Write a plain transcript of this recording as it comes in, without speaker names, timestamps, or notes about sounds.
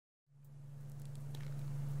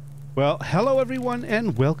Well, hello everyone,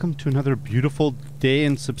 and welcome to another beautiful day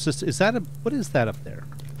in Subsistence. Is that what is that up there?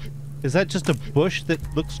 Is that just a bush that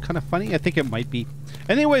looks kind of funny? I think it might be.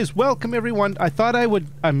 Anyways, welcome everyone. I thought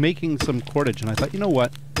I'm making some cordage, and I thought, you know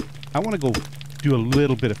what? I want to go do a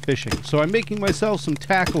little bit of fishing. So I'm making myself some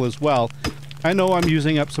tackle as well. I know I'm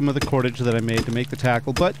using up some of the cordage that I made to make the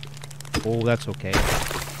tackle, but oh, that's okay.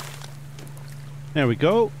 There we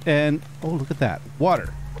go. And oh, look at that.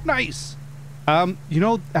 Water. Nice. You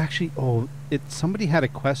know, actually, somebody had a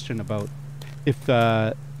question about if,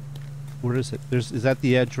 where is it? Is that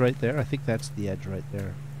the edge right there? I think that's the edge right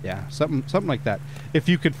there. Yeah, something like that. If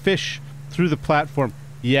you could fish through the platform.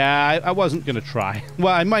 Yeah, I wasn't going to try.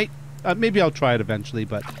 Well, I might, maybe I'll try it eventually,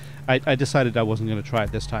 but I decided I wasn't going to try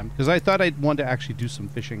it this time because I thought I'd want to actually do some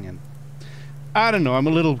fishing, and I don't know, I'm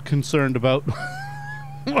a little concerned about,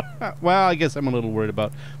 well, I guess I'm a little worried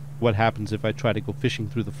about what happens if I try to go fishing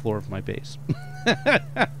through the floor of my base.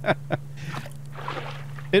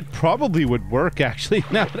 It probably would work, actually,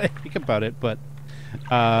 now that I think about it, but,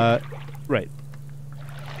 right.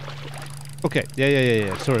 Okay,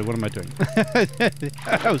 yeah. Sorry, what am I doing?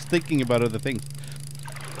 I was thinking about other things.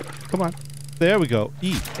 Come on. There we go.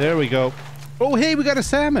 Eat. There we go. Oh, hey, we got a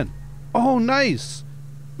salmon. Oh, nice.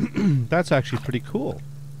 That's actually pretty cool.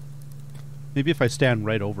 Maybe if I stand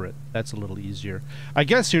right over it, that's a little easier. I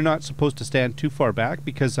guess you're not supposed to stand too far back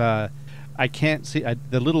because I can't see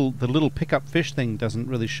the little pickup fish thing doesn't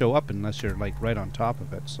really show up unless you're like right on top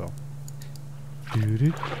of it. So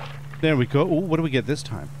there we go. Oh, what do we get this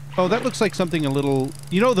time? Oh, that looks like something a little.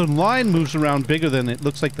 You know, the line moves around bigger than it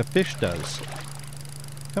looks like the fish does.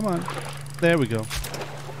 Come on, there we go.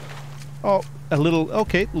 Oh, a little.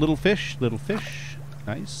 Okay, little fish,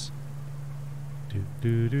 nice.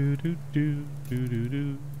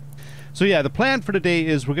 So yeah, the plan for today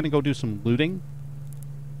is we're gonna go do some looting.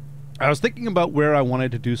 I was thinking about where I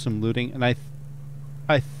wanted to do some looting, and I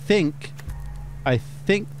think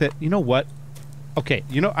that, you know what? Okay,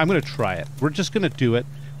 you know, I'm gonna try it. We're just gonna do it.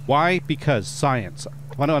 Why? Because science.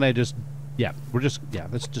 Why don't I just? Yeah,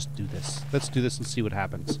 let's just do this. Let's do this and see what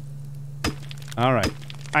happens. All right.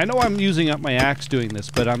 I know I'm using up my axe doing this,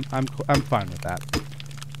 but I'm fine with that.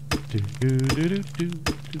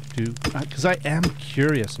 Because I am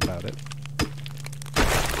curious about it.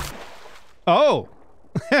 Oh!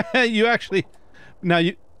 You actually... Now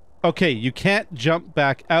you... Okay, you can't jump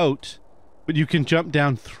back out, but you can jump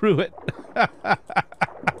down through it.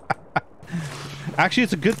 Actually,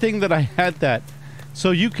 it's a good thing that I had that.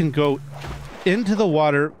 So you can go into the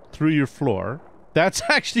water through your floor. That's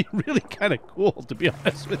actually really kind of cool, to be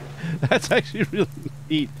honest with you. That's actually really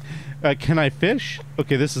neat. Can I fish?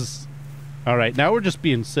 Okay, this is... Alright, now we're just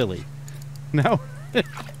being silly. Now...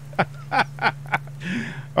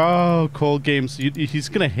 Oh, Cold Games, he's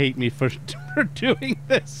gonna hate me for doing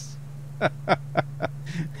this.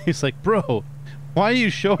 He's like, bro, why are you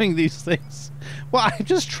showing these things? Well, I'm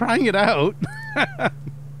just trying it out.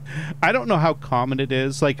 I don't know how common it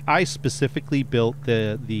is. Like, I specifically built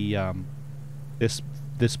this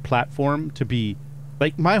platform to be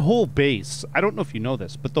like my whole base. I don't know if you know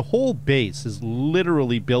this, but the whole base is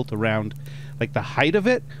literally built around like the height of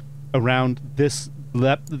it around this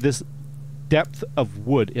depth of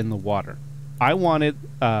wood in the water. I wanted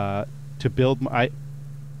to build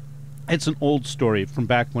it's an old story from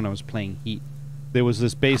back when I was playing Heat. There was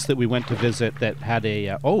this base that we went to visit that had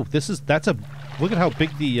a look at how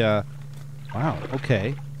big the wow,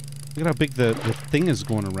 okay. Look at how big the thing is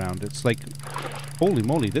going around. It's like, holy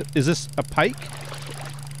moly, is this a pike?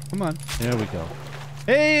 Come on, there we go.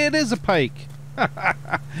 Hey, it is a pike.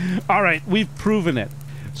 All right, we've proven it.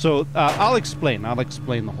 So I'll explain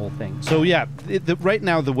the whole thing. So yeah, right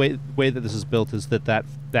now the way that this is built is that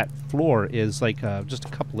floor is like just a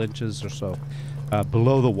couple inches or so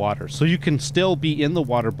below the water, so you can still be in the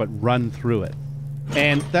water but run through it.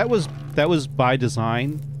 And that was by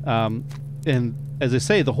design. And as I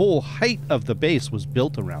say, the whole height of the base was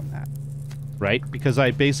built around that, right? Because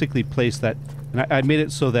I basically placed that, and I made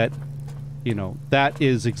it so that, you know, that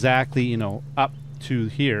is exactly, you know, up to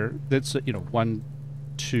here. That's, you know, 1,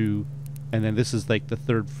 2, and then this is like the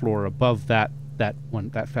third floor above that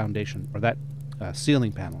foundation, or that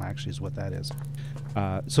ceiling panel actually is what that is.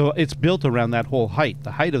 So it's built around that whole height.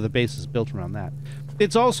 The height of the base is built around that.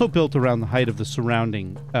 It's also built around the height of the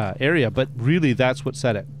surrounding area, but really that's what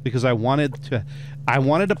set it, because I wanted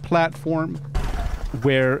a platform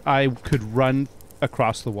where I could run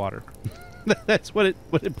across the water. That's what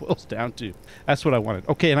it boils down to. That's what I wanted.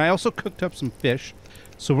 Okay, and I also cooked up some fish,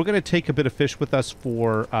 so we're going to take a bit of fish with us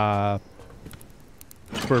for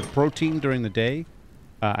protein during the day.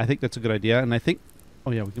 I think that's a good idea, and I think,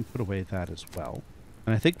 oh yeah, we can put away that as well.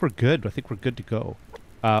 And I think we're good. I think we're good to go.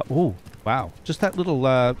 Oh, wow. Just that little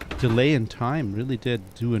delay in time really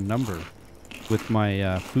did do a number with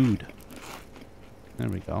my food. There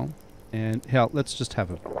we go. And hell, let's just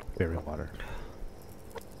have a berry water.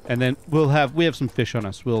 And then we have some fish on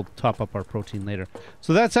us. We'll top up our protein later.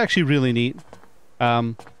 So that's actually really neat.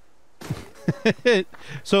 So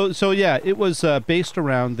yeah, it was based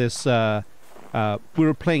around this. We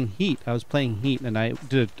were playing Heat. I was playing Heat, and I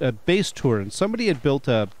did a base tour, and somebody had built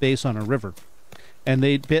a base on a river, and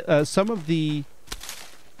they some of the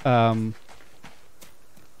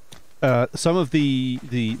they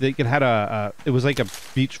had it was like a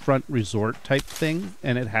beachfront resort type thing,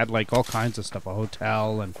 and it had like all kinds of stuff, a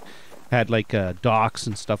hotel, and had like docks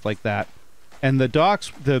and stuff like that. And the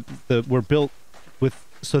docks were built with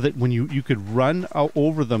so that when you could run out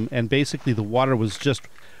over them, and basically the water was just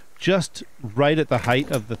right at the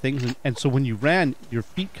height of the things, and so when you ran, your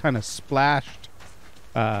feet kind of splashed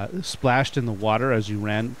in the water as you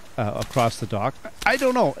ran across the dock. I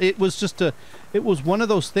don't know. It was one of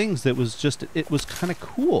those things that was it was kind of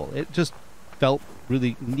cool. It just felt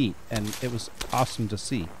really neat, and it was awesome to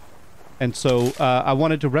see. And so I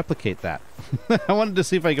wanted to replicate that. I wanted to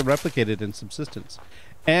see if I could replicate it in Subsistence,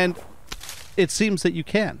 and it seems that you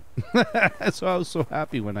can. So I was so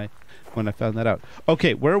happy when I found that out.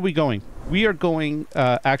 Okay, where are we going? We are going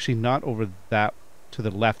actually not over that to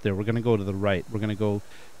the left there. We're going to go to the right. We're going to go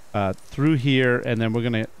through here, and then we're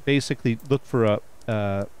going to basically look for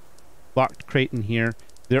a locked crate in here.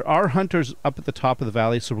 There are hunters up at the top of the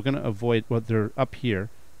valley, so we're going to avoid they're up here.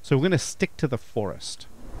 So we're going to stick to the forest.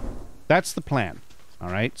 That's the plan. All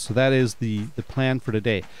right, so that is the plan for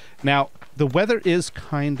today. Now, the weather is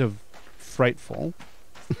kind of frightful.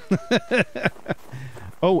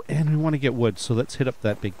 Oh, and we want to get wood, so let's hit up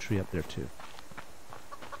that big tree up there too.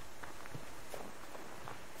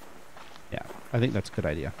 Yeah, I think that's a good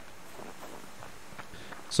idea.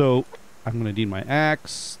 So I'm going to need my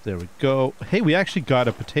axe. There we go. Hey, we actually got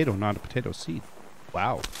a potato, not a potato seed.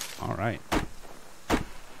 Wow. All right.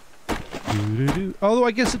 Although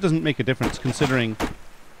I guess it doesn't make a difference, considering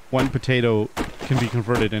one potato can be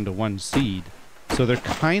converted into one seed. So they're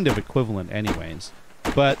kind of equivalent anyways.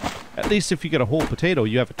 But at least if you get a whole potato,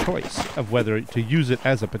 you have a choice of whether to use it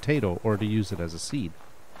as a potato or to use it as a seed.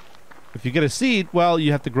 If you get a seed, well,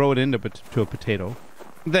 you have to grow it into a potato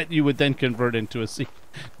that you would then convert into a seed.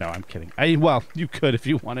 No, I'm kidding. Well, you could if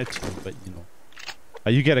you wanted to, but you know.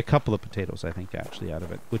 You get a couple of potatoes, I think, actually, out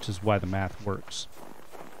of it, which is why the math works.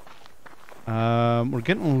 We're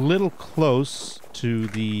getting a little close to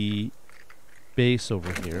the base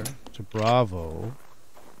over here, to Bravo.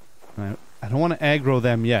 I don't want to aggro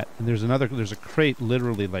them yet. And there's a crate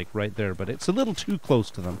literally like right there, but it's a little too close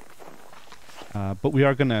to them. But we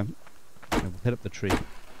are gonna hit up the tree,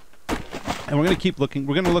 and we're gonna keep looking.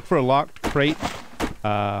 We're gonna look for a locked crate,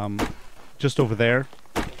 just over there.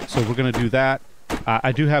 So we're gonna do that.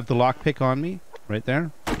 I do have the lockpick on me right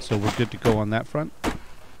there, so we're good to go on that front.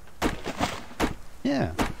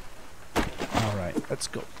 Yeah. All right, let's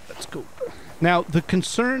go. Let's go. Now the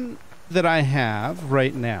concern that I have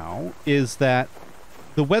right now is that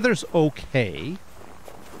the weather's okay.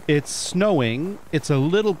 It's snowing. It's a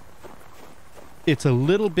little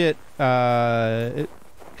bit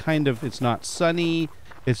it's not sunny.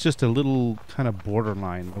 It's just a little kind of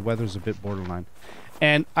borderline. The weather's a bit borderline.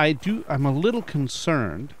 And I'm a little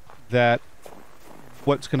concerned that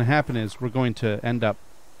what's going to happen is we're going to end up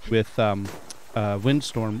with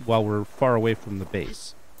windstorm while we're far away from the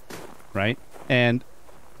base. Right? And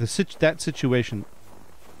that situation...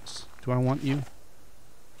 Do I want you?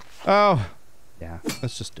 Oh, yeah.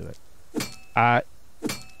 Let's just do it.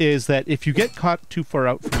 Is that if you get caught too far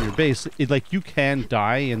out from your base, you can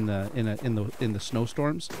die in the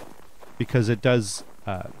snowstorms, because it does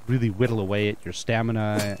really whittle away at your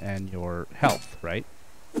stamina and your health, right?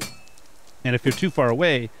 And if you're too far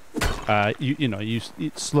away,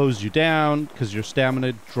 it slows you down because your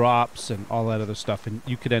stamina drops and all that other stuff, and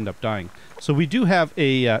you could end up dying. So we do have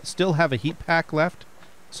still have a heat pack left,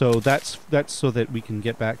 so that's so that we can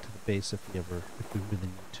get back to the base if we really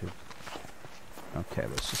need to. Okay,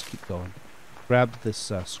 let's just keep going. Grab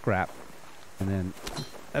this scrap, and then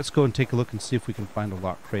let's go and take a look and see if we can find a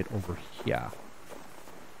locked crate over here.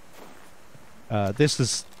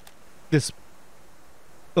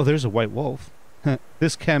 Oh, there's a white wolf.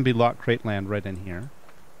 This can be locked crate land right in here.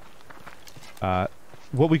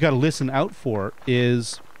 What we got to listen out for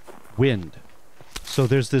is wind. So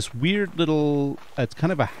there's this weird little... it's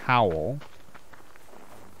kind of a howl.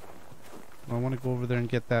 I want to go over there and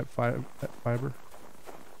get that fiber.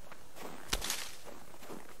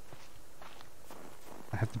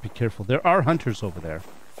 A have to be careful. There are hunters over there.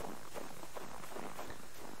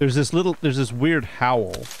 There's this weird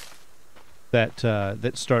howl that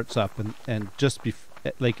that starts up and just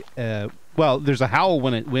well, there's a howl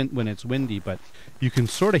when it's windy, but you can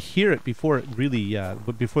sort of hear it before it really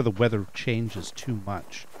before the weather changes too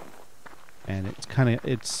much. And it's kind of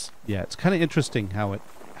interesting how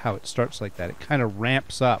it starts like that. It kind of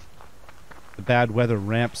ramps up. The bad weather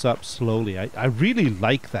ramps up slowly. I really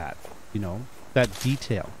like that, that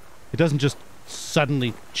detail. It doesn't just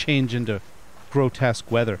suddenly change into grotesque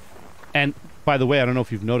weather. And by the way, I don't know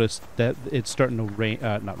if you've noticed that it's starting to rain,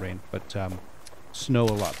 not rain, but snow a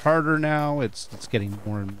lot harder now. It's getting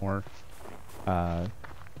more and more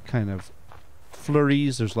kind of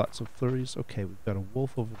flurries. There's lots of flurries. Okay, we've got a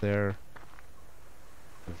wolf over there.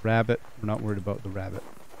 The rabbit. We're not worried about the rabbit.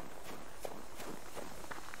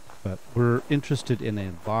 But we're interested in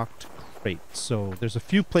a locked crate. So there's a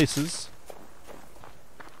few places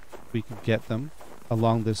we can get them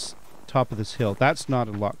along this top of this hill. That's not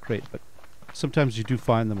a locked crate, but sometimes you do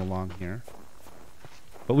find them along here.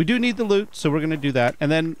 But we do need the loot, so we're going to do that.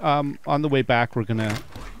 And then on the way back, we're going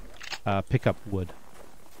to pick up wood.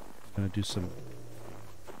 I'm going to do some...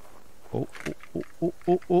 Oh,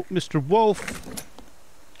 Mr. Wolf!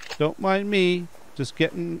 Don't mind me. Just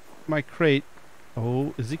getting my crate.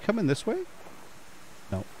 Oh, is he coming this way?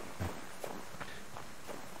 No. Okay.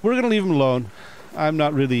 We're going to leave him alone. I'm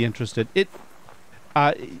not really interested.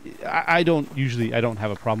 I don't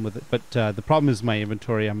have a problem with it, but the problem is my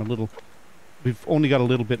inventory. We've only got a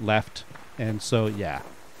little bit left, and so yeah,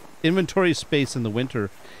 inventory space in the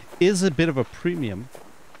winter is a bit of a premium,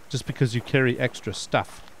 just because you carry extra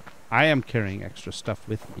stuff. I am carrying extra stuff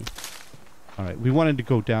with me. All right, we wanted to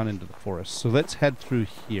go down into the forest, so let's head through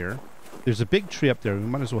here. There's a big tree up there. We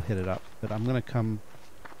might as well hit it up, but I'm gonna come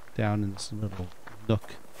down in this little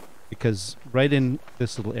nook, because right in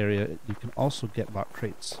this little area you can also get locked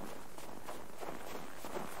crates.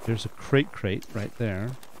 There's a crate right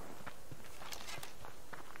there.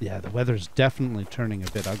 Yeah, the weather's definitely turning a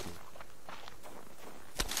bit ugly.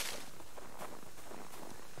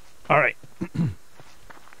 All right,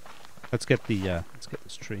 let's get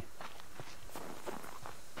this tree.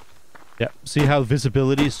 Yeah, see how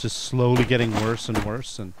visibility is just slowly getting worse and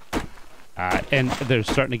worse, and there's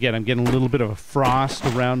starting to get. I'm getting a little bit of a frost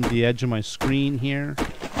around the edge of my screen here.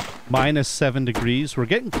 -7 degrees. We're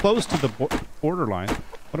getting close to the borderline.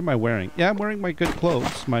 What am I wearing? Yeah, I'm wearing my good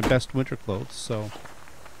clothes, my best winter clothes. So.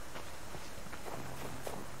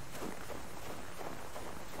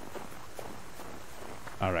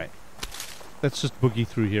 All right, let's just boogie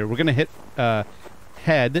through here. We're gonna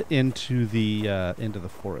head into the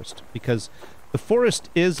forest, because the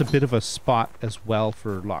forest is a bit of a spot as well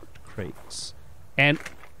for locked crates. And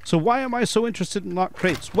so why am I so interested in locked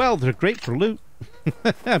crates? Well, they're great for loot,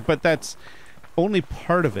 but that's only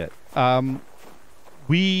part of it.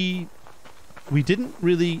 We didn't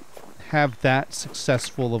really have that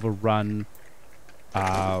successful of a run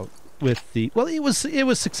with the. Well, it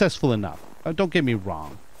was successful enough. Don't get me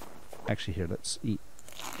wrong. Actually, here, let's eat.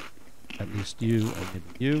 At least you, and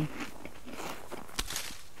maybe you.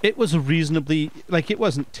 It was a reasonably, it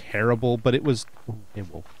wasn't terrible, but it was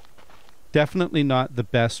definitely not the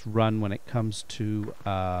best run when it comes to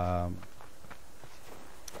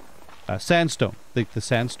sandstone, the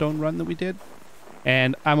sandstone run that we did.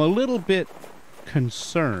 And I'm a little bit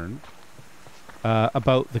concerned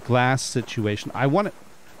about the glass situation. I want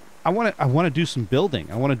to do some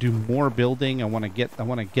building. I want to do more building. I want to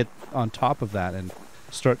get on top of that and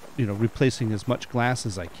start, replacing as much glass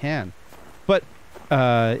as I can. But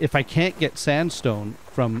if I can't get sandstone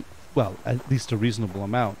from, well, at least a reasonable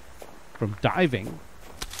amount from diving,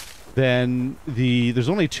 then there's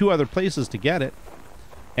only 2 other places to get it,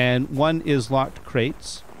 and one is locked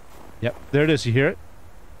crates. Yep, there it is. You hear it?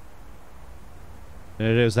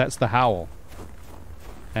 There it is. That's the howl,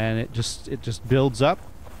 and it just builds up.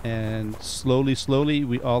 And slowly,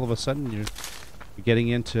 all of a sudden, you're getting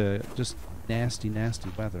into just nasty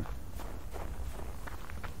weather.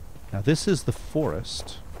 Now, this is the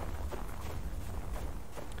forest.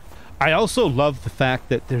 I also love the fact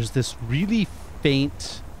that there's this really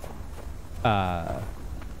faint,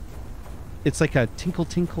 it's like a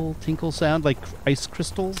tinkle sound, like ice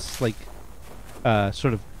crystals,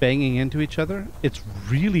 sort of banging into each other. It's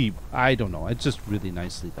really, I don't know, it's just really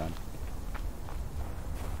nicely done.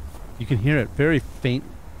 You can hear it very faint.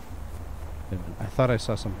 I thought I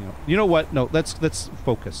saw something else. You know what? No, let's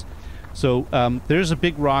focus. So there's a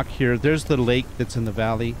big rock here. There's the lake that's in the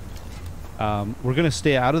valley. We're going to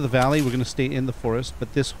stay out of the valley. We're going to stay in the forest.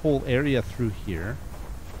 But this whole area through here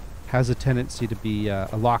has a tendency to be a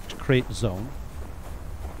locked crate zone.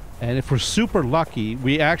 And if we're super lucky,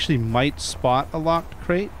 we actually might spot a locked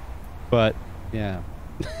crate. But, yeah.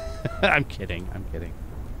 I'm kidding. I'm kidding.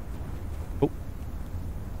 Oh.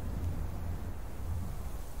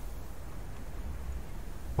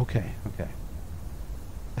 Okay, okay.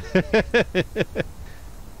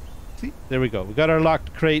 See? There we go. We got our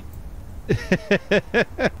locked crate.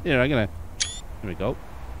 Here, I'm gonna... There we go.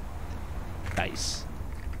 Nice.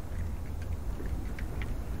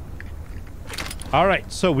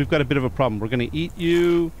 Alright, so we've got a bit of a problem. We're gonna eat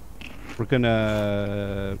you. We're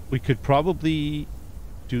gonna... We could probably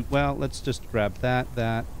do... Well, let's just grab that.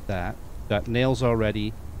 Got nails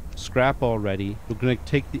already. Scrap already. We're gonna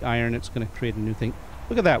take the iron. It's gonna create a new thing.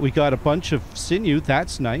 Look at that. We got a bunch of sinew.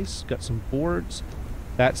 That's nice. Got some boards.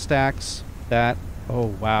 That stacks. That... Oh,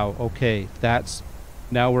 wow. Okay. That's...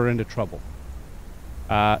 Now we're into trouble.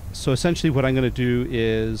 So essentially what I'm going to do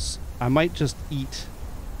is... I might just eat...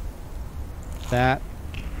 that.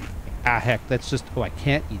 Ah, heck. That's just... Oh, I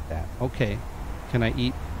can't eat that. Okay. Can I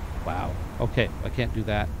eat... Wow. Okay. I can't do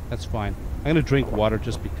that. That's fine. I'm going to drink water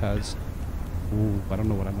just because... Ooh, I don't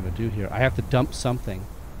know what I'm going to do here. I have to dump something.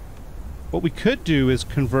 What we could do is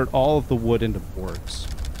convert all of the wood into boards.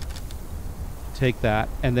 Take that.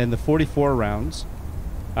 And then the 44 rounds...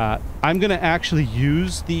 I'm gonna actually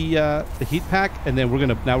use the heat pack, and then we're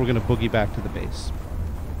gonna boogie back to the base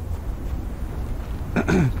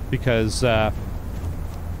because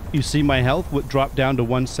you see my health dropped down to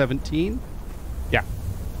 117. Yeah,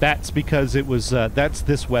 that's because it was that's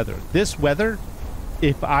this weather. This weather,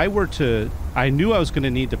 if I were to, I knew I was gonna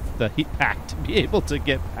need the heat pack to be able to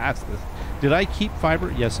get past this. Did I keep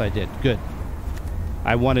fiber? Yes, I did. Good.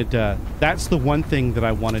 I wanted that's the one thing that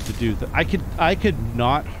I wanted to do. I could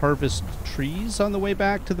not harvest trees on the way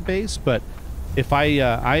back to the base, but if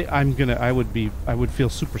I would feel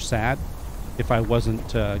super sad if I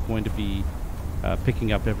wasn't going to be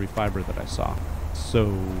picking up every fiber that I saw.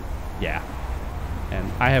 So yeah,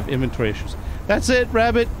 and I have inventory issues. That's it,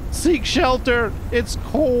 rabbit. Seek shelter. It's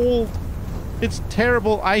cold. It's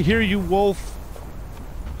terrible. I hear you, wolf.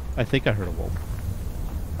 I think I heard a wolf.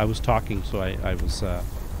 I was talking, so I was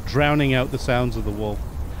drowning out the sounds of the wolf.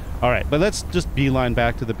 All right, but let's just beeline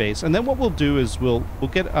back to the base, and then what we'll do is we'll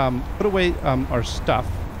get put away our stuff,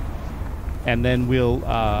 and then we'll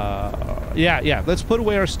let's put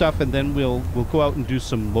away our stuff, and then we'll go out and do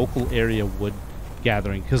some local area wood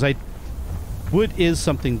gathering, because wood is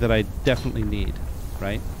something that I definitely need,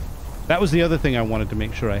 right? That was the other thing I wanted to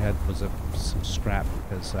make sure I had was some scrap,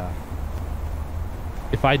 because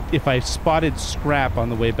if I spotted scrap on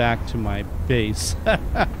the way back to my base.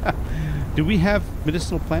 Do we have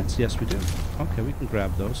medicinal plants? Yes, we do. Okay, we can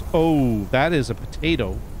grab those. Oh, that is a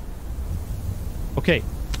potato. Okay.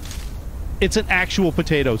 It's an actual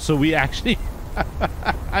potato, so we actually...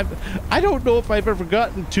 I don't know if I've ever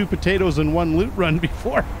gotten 2 potatoes in one loot run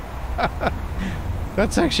before.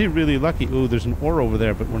 That's actually really lucky. Oh, there's an ore over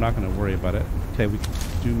there, but we're not going to worry about it. Okay, we can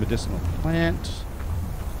do medicinal plant.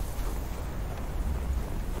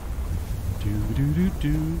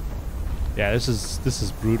 Yeah, this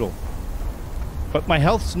is brutal. But my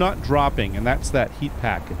health's not dropping, and that's that heat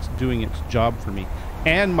pack. It's doing its job for me.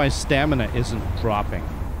 And my stamina isn't dropping.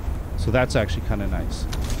 So that's actually kind of nice.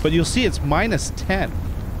 But you'll see it's minus 10.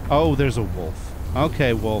 Oh, there's a wolf.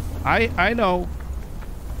 Okay, wolf. I know.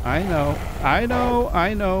 I know.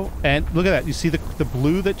 And look at that. You see the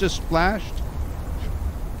blue that just flashed?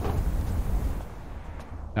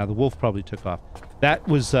 Now the wolf probably took off. That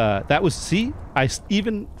was see,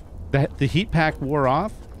 the heat pack wore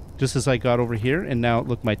off just as I got over here, and now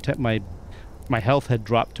look, my health had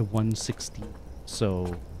dropped to 160,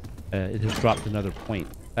 so it has dropped another point.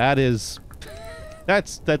 That's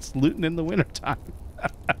looting in the wintertime.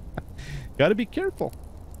 Gotta be careful.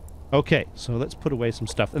 Okay, so let's put away some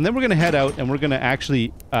stuff, and then we're gonna head out, and we're gonna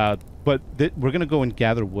actually we're gonna go and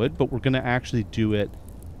gather wood, but we're gonna actually do it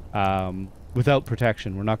without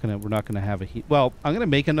protection. We're not gonna have a heat. Well, I'm gonna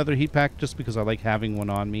make another heat pack just because I like having one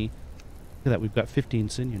on me. Look at that, we've got 15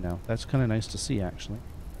 sinew now. That's kind of nice to see, actually.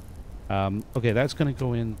 Okay, that's gonna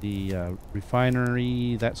go in the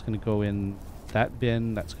refinery. That's gonna go in that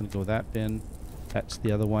bin. That's gonna go that bin. That's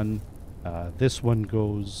the other one. This one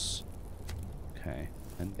goes. Okay,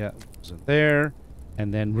 and yeah, goes in there.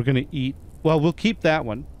 And then we're gonna eat. Well, we'll keep that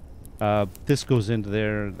one. This goes into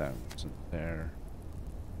there. That goes in there.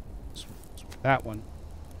 That one,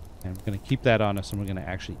 and we're going to keep that on us, and we're going to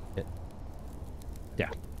actually eat it.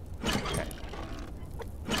 Yeah. Okay.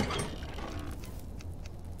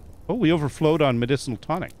 Oh, we overflowed on medicinal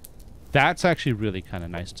tonic. That's actually really kind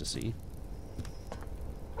of nice to see.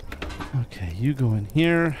 Okay, you go in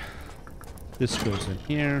here. This goes in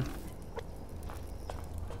here.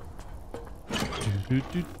 Do,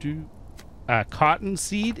 do, do. Cotton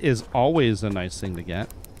seed is always a nice thing to get.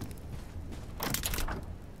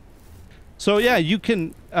 So yeah, you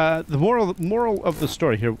can. The moral of the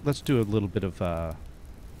story here. Let's do a little bit of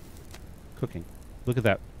cooking. Look at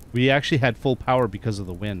that. We actually had full power because of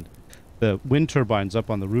the wind. The wind turbines up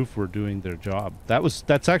on the roof were doing their job.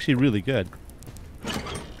 That's actually really good.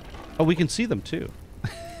 Oh, we can see them too.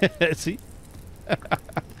 See?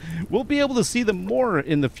 We'll be able to see them more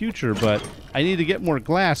in the future, but I need to get more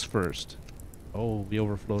glass first. Oh, we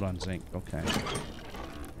overflowed on zinc. Okay.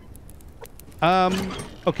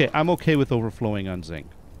 Okay, I'm okay with overflowing on zinc.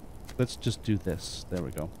 Let's just do this. There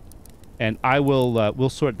we go. And I will, we'll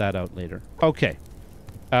sort that out later. Okay.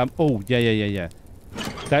 Oh, yeah.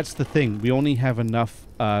 That's the thing. We only have enough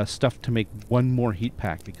stuff to make one more heat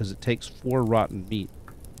pack because it takes 4 rotten meat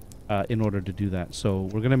in order to do that. So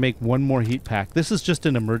we're going to make one more heat pack. This is just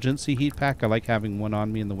an emergency heat pack. I like having one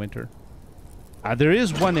on me in the winter. There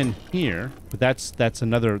is one in here, but that's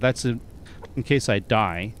another. That's in case I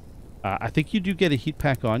die. I think you do get a heat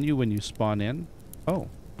pack on you when you spawn in. Oh.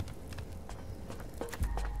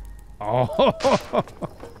 Oh.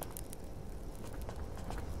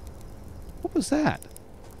 What was that?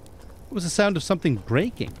 It was the sound of something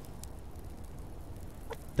breaking.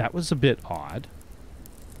 That was a bit odd.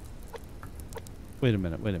 Wait a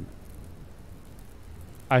minute.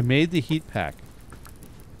 I made the heat pack.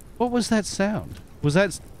 What was that sound? Was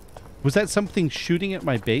that something shooting at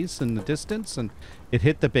my base in the distance and it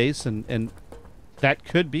hit the base and that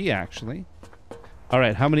could be actually. All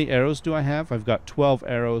right, how many arrows do I have? I've got 12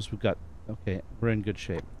 arrows. We've got, okay, we're in good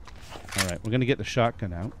shape. All right, we're going to get the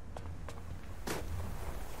shotgun out.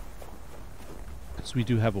 Because we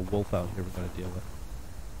do have a wolf out here we've got to deal with.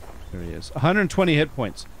 There he is. 120 hit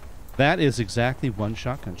points. That is exactly 1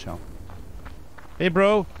 shotgun shell. Hey,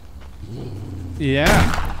 bro.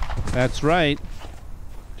 Yeah, that's right.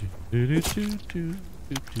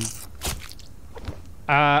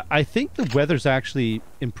 I think the weather's actually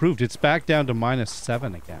improved. It's back down to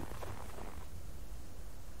 -7 again.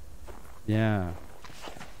 Yeah.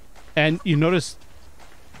 And you notice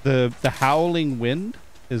the howling wind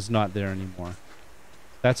is not there anymore.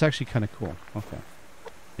 That's actually kind of cool. Okay.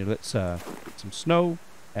 Here, let's get some snow.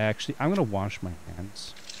 Actually, I'm going to wash my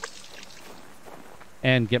hands.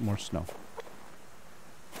 And get more snow.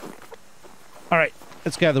 All right,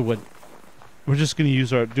 let's gather wood. We're just going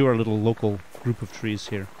to do our little local group of trees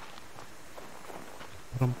here.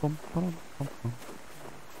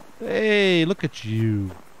 Hey, look at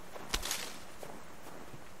you.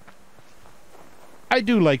 I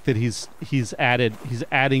do like that he's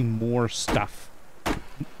adding more stuff.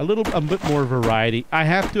 A bit more variety. I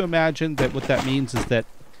have to imagine that what that means is that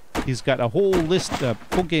he's got a whole list.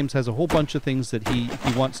 Full Games has a whole bunch of things that he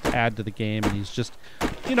wants to add to the game, and he's just,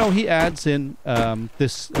 you know, he adds in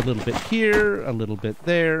this a little bit here, a little bit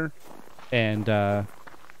there, and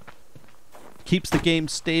keeps the game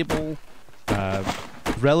stable,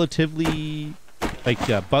 relatively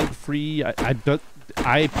like bug-free.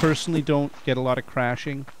 I personally don't get a lot of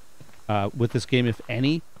crashing with this game, if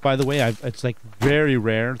any. By the way, it's like very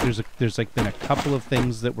rare. There's like been a couple of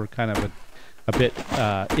things that were kind of a bit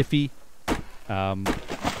iffy,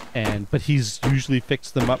 but he's usually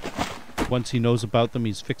fixed them up. Once he knows about them,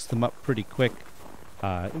 he's fixed them up pretty quick.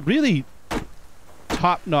 Really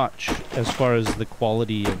top notch as far as the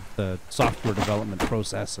quality of the software development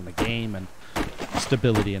process and the game and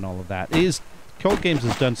stability and all of that. Cold Games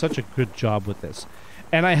has done such a good job with this.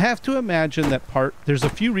 And I have to imagine that there's a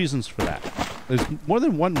few reasons for that. There's more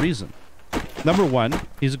than one reason. Number one,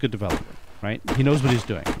 he's a good developer, right? He knows what he's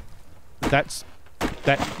doing.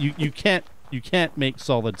 You can't make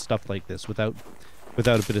solid stuff like this without a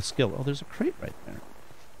bit of skill. Oh, there's a crate right there.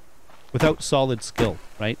 Without solid skill,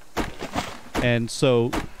 right? And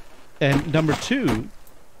number two,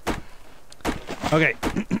 okay,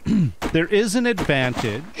 there is an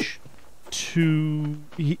advantage to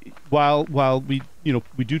while we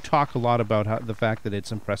do talk a lot about the fact that it's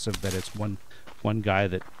impressive that it's one guy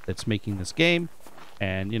that's making this game,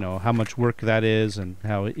 and how much work that is, and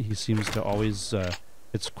how he seems to always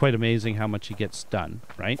it's quite amazing how much he gets done,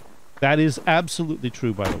 right? That is absolutely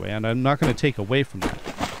true, by the way, and I'm not going to take away from that.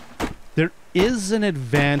 There is an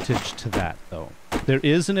advantage to that, though. There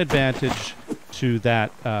is an advantage to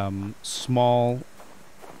that small.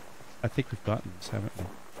 I think we've gotten this, haven't we?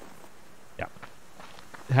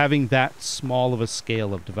 Having that small of a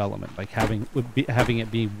scale of development, like having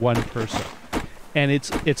it be one person, and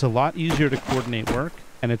it's a lot easier to coordinate work,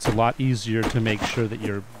 and it's a lot easier to make sure that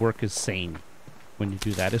your work is sane when you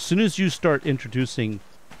do that. As soon as you start introducing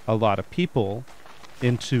a lot of people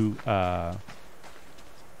into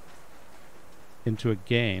into a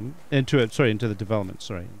game, into the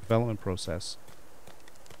development process,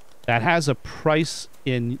 that has a price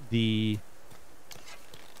in the...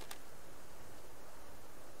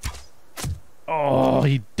 Oh,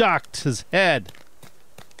 he ducked his head.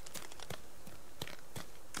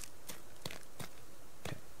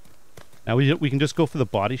 Okay. Now we can just go for the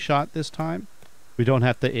body shot this time. We don't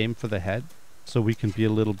have to aim for the head, so we can be a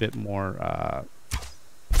little bit more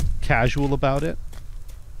casual about it,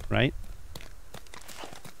 right?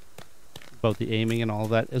 About the aiming and all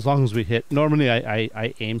that. As long as we hit... Normally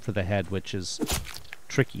I aim for the head, which is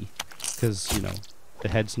tricky, because, you know, the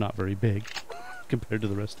head's not very big compared to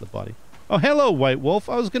the rest of the body. Oh, hello, White Wolf.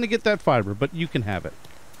 I was going to get that fiber, but you can have it.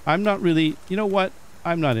 I'm not really... You know what?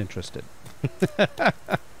 I'm not interested.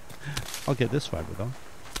 I'll get this fiber, though.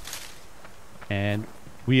 And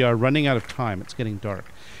we are running out of time. It's getting dark.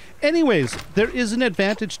 Anyways, there is an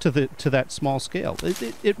advantage to that small scale.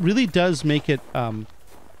 It really does make it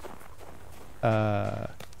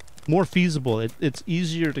more feasible. It's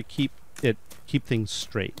easier to keep things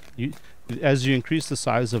straight. As you increase the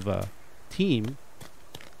size of a team,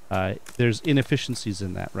 there's inefficiencies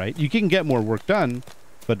in that, right? You can get more work done,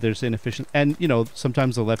 but there's inefficient, and you know,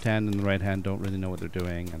 sometimes the left hand and the right hand don't really know what they're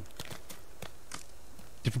doing, and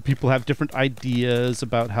different people have different ideas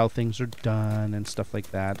about how things are done and stuff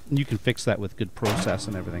like that. And you can fix that with good process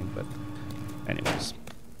and everything, but anyways,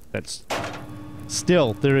 that's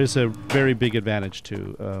still, there is a very big advantage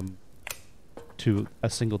to a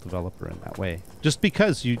single developer in that way, just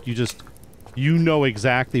because you know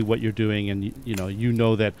exactly what you're doing, and you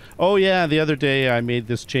know that, oh yeah, the other day I made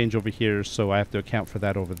this change over here, so I have to account for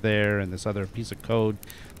that over there, and this other piece of code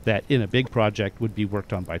that in a big project would be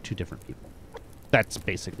worked on by 2 different people. That's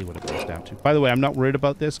basically what it boils down to. By the way, I'm not worried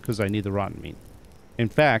about this because I need the rotten meat. In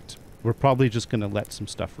fact, we're probably just going to let some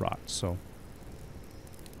stuff rot, so...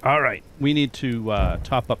 Alright, we need to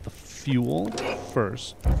top up the fuel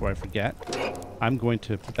first, before I forget. I'm going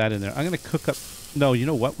to put that in there. I'm going to cook up... No, you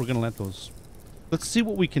know what? We're going to let those... Let's see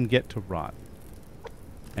what we can get to rot.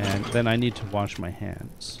 And then I need to wash my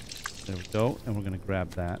hands. There we go. And we're going to grab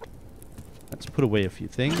that. Let's put away a few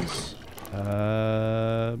things.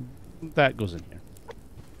 That goes in here.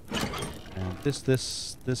 And this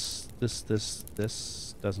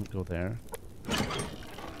doesn't go there.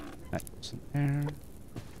 That goes in there.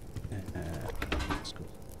 This goes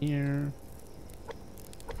in here.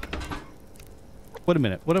 Wait a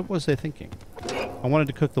minute. What was I thinking? I wanted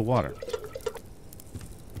to cook the water.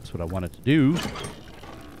 That's what I wanted to do.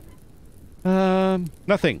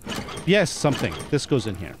 Nothing. Yes, something. This goes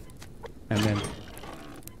in here. And then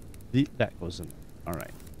that goes in. All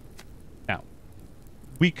right. Now,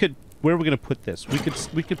 where are we going to put this? We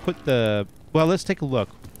could put the... Well, let's take a look.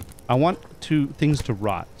 I want things to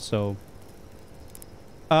rot. So,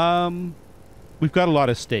 we've got a lot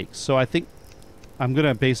of steaks. So I think I'm going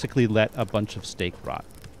to basically let a bunch of steak rot.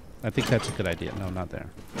 I think that's a good idea. No, not there.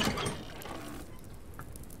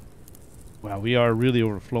 Wow, we are really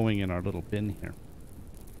overflowing in our little bin here.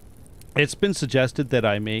 It's been suggested that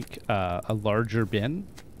I make a larger bin.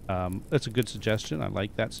 That's a good suggestion. I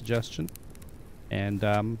like that suggestion.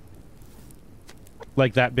 And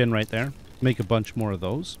like that bin right there. Make a bunch more of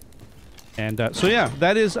those. And so yeah,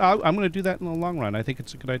 that is... I'm going to do that in the long run. I think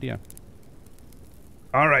it's a good idea.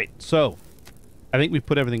 All right, so I think we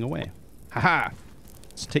put everything away. Haha!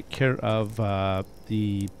 Let's take care of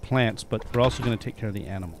the plants, but we're also going to take care of the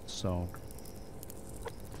animals. So,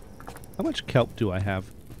 how much kelp do I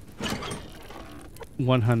have?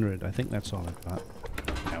 100. I think that's all I've got.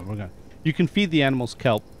 Yeah, we're gonna. You can feed the animals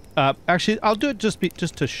kelp. Actually, I'll do it just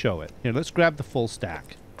to show it. Here, let's grab the full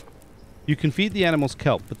stack. You can feed the animals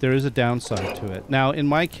kelp, but there is a downside to it. Now, in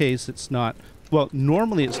my case, it's not. Well,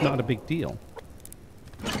 normally it's not a big deal.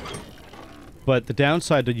 But the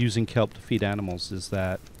downside of using kelp to feed animals is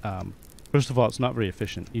that, first of all, it's not very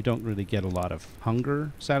efficient. You don't really get a lot of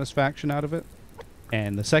hunger satisfaction out of it.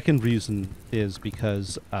 And the second reason is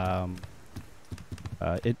because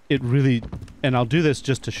it really, and I'll do this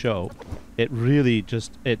just to show, it really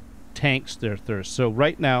just, it tanks their thirst. So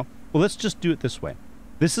right now, well, let's just do it this way.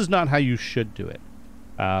 This is not how you should do it.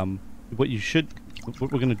 What we're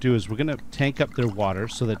going to do is we're going to tank up their water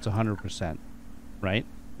so that it's 100%, right?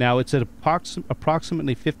 Now, it's at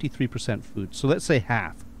approximately 53% food. So let's say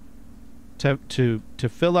half. To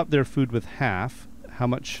fill up their food with half, how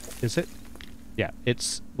much is it? Yeah,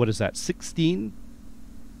 it's, what is that, 16?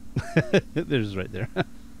 There's right there.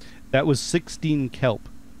 That was 16 kelp,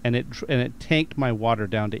 and it tanked my water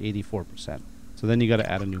down to 84%. So then you got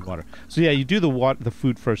to add a new water. So yeah, you do the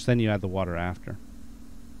food first, then you add the water after.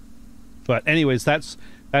 But anyways, that's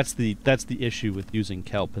That's the issue with using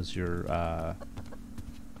kelp as your.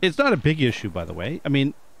 It's not a big issue, by the way. I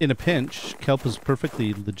mean, in a pinch, kelp is a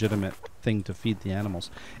perfectly legitimate thing to feed the animals.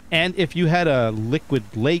 And if you had a liquid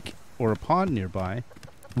lake or a pond nearby,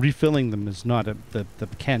 refilling them is not the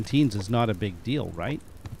canteens is not a big deal, right?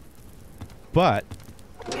 But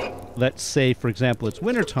let's say, for example, it's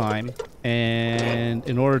wintertime, and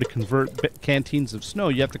in order to convert canteens of snow,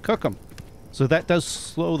 you have to cook them. So that does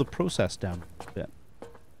slow the process down a bit.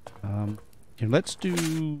 Here, let's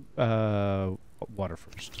do water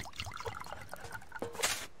first.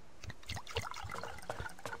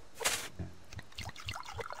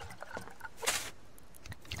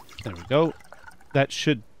 There we go. That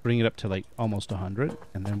should bring it up to like almost 100,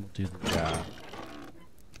 and then we'll do the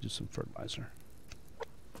do some fertilizer.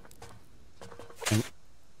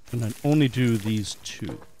 And then only do these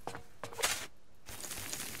two.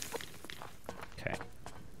 Okay.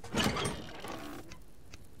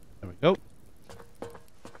 There we go.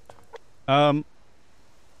 I'm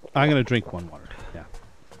gonna drink one water. Yeah.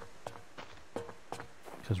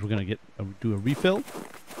 Because we're gonna do a refill.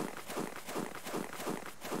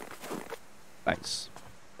 Nice.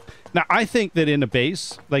 Now, I think that in a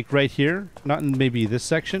base, like right here, not in maybe this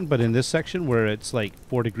section, but in this section where it's like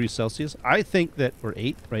 4 degrees Celsius, I think that, or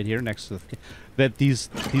 8 right here next to the, that these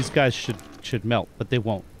guys should melt, but they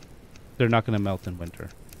won't. They're not going to melt in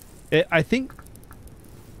winter. I think,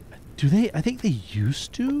 do they? I think they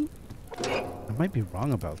used to. I might be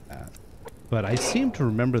wrong about that, but I seem to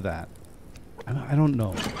remember that. I don't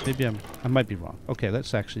know. Maybe I might be wrong. Okay,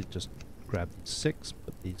 let's actually just grab 6,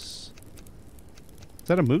 put these. Is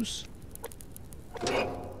that a moose? I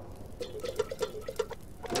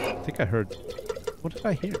think I heard. What did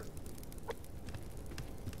I hear?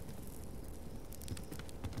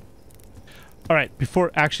 All right,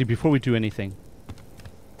 before we do anything.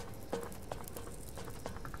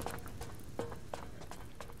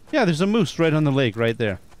 Yeah, there's a moose right on the lake right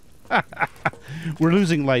there. We're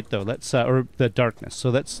losing light though. Let's or the darkness. So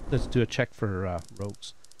let's do a check for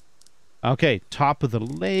rogues. Okay, top of the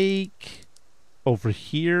lake. Over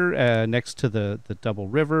here, next to the double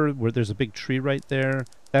river, where there's a big tree right there.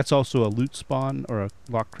 That's also a loot spawn, or a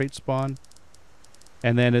lock crate spawn.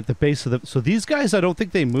 And then at the base of the... So these guys, I don't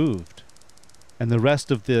think they moved. And the rest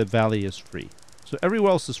of the valley is free. So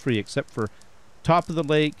everywhere else is free, except for top of the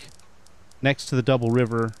lake, next to the double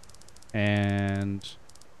river, and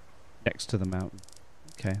next to the mountain.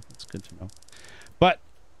 Okay, that's good to know. But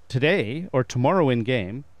today, or tomorrow in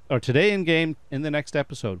game... Or today in game, in the next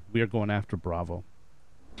episode, we are going after Bravo.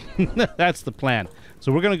 That's the plan.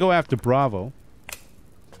 So we're going to go after Bravo.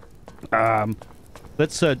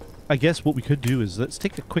 Let's, I guess what we could do is let's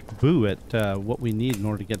take a quick boo at what we need in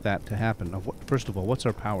order to get that to happen. First of all, what's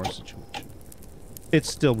our power situation?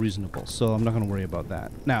 It's still reasonable, so I'm not going to worry about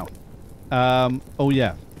that. Now, oh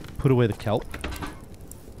yeah, put away the kelp.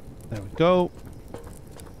 There we go.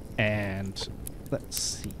 And let's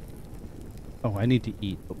see. Oh, I need to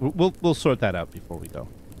eat. We'll sort that out before we go.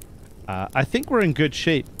 I think we're in good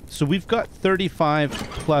shape. So we've got 35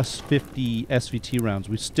 plus 50 SVT rounds.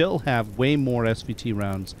 We still have way more SVT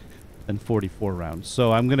rounds than 44 rounds.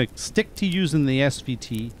 So I'm going to stick to using the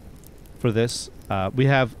SVT for this. We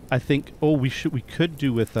have, I think, oh, we could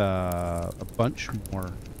do with a bunch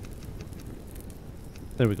more.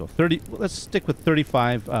 There we go. 30. Let's stick with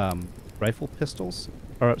 35 rifle pistols.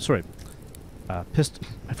 Or sorry,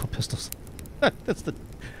 rifle pistols.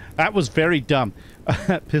 That was very dumb.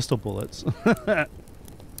 Pistol bullets.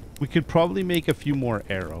 We could probably make a few more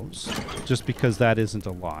arrows, just because that isn't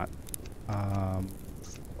a lot. 4.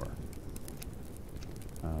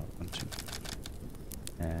 1, 2.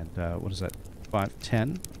 And what is that? 5,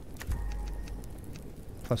 10.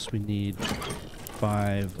 Plus we need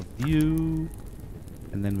 5 of you,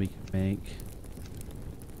 and then we can make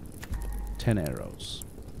 10 arrows.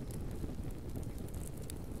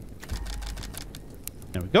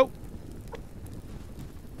 There we go.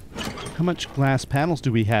 How much glass panels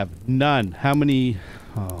do we have? None. How many?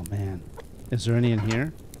 Oh man, is there any in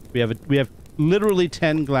here? We have literally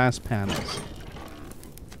 10 glass panels.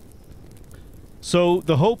 So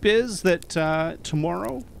the hope is that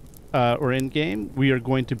tomorrow, or in game, we are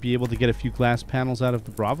going to be able to get a few glass panels out of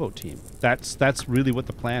the Bravo team. That's really what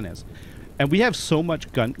the plan is. And we have so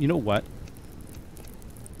much gun. You know what?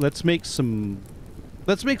 Let's make some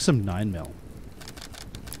 9mm.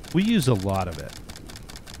 We use a lot of it.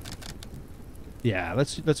 Yeah,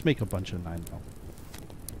 let's make a bunch of 9mm.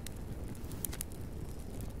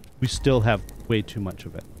 We still have way too much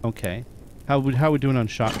of it. Okay. How are we doing on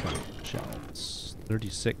shotgun shells?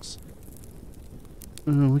 36.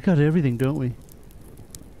 We got everything, don't we?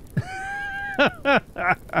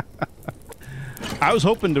 I was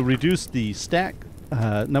hoping to reduce the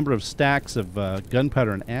number of stacks of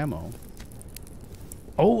gunpowder and ammo.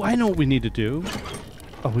 Oh, I know what we need to do.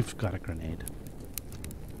 Oh, we've got a grenade.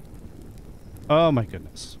 Oh my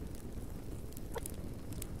goodness.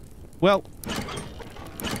 Well,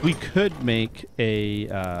 we could make a,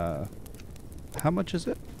 how much is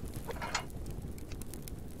it?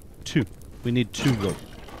 2. We need 2 rope.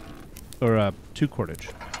 Or, 2 cordage.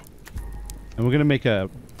 And we're gonna make a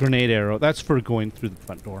grenade arrow. That's for going through the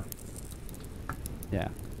front door. Yeah.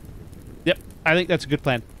 Yep, I think that's a good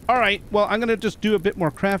plan. Alright, well, I'm gonna just do a bit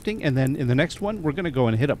more crafting, and then in the next one, we're gonna go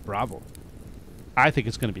and hit up Bravo. I think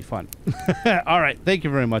it's gonna be fun. Alright, thank you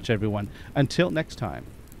very much, everyone. Until next time,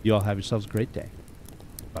 you all have yourselves a great day.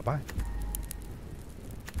 Bye-bye.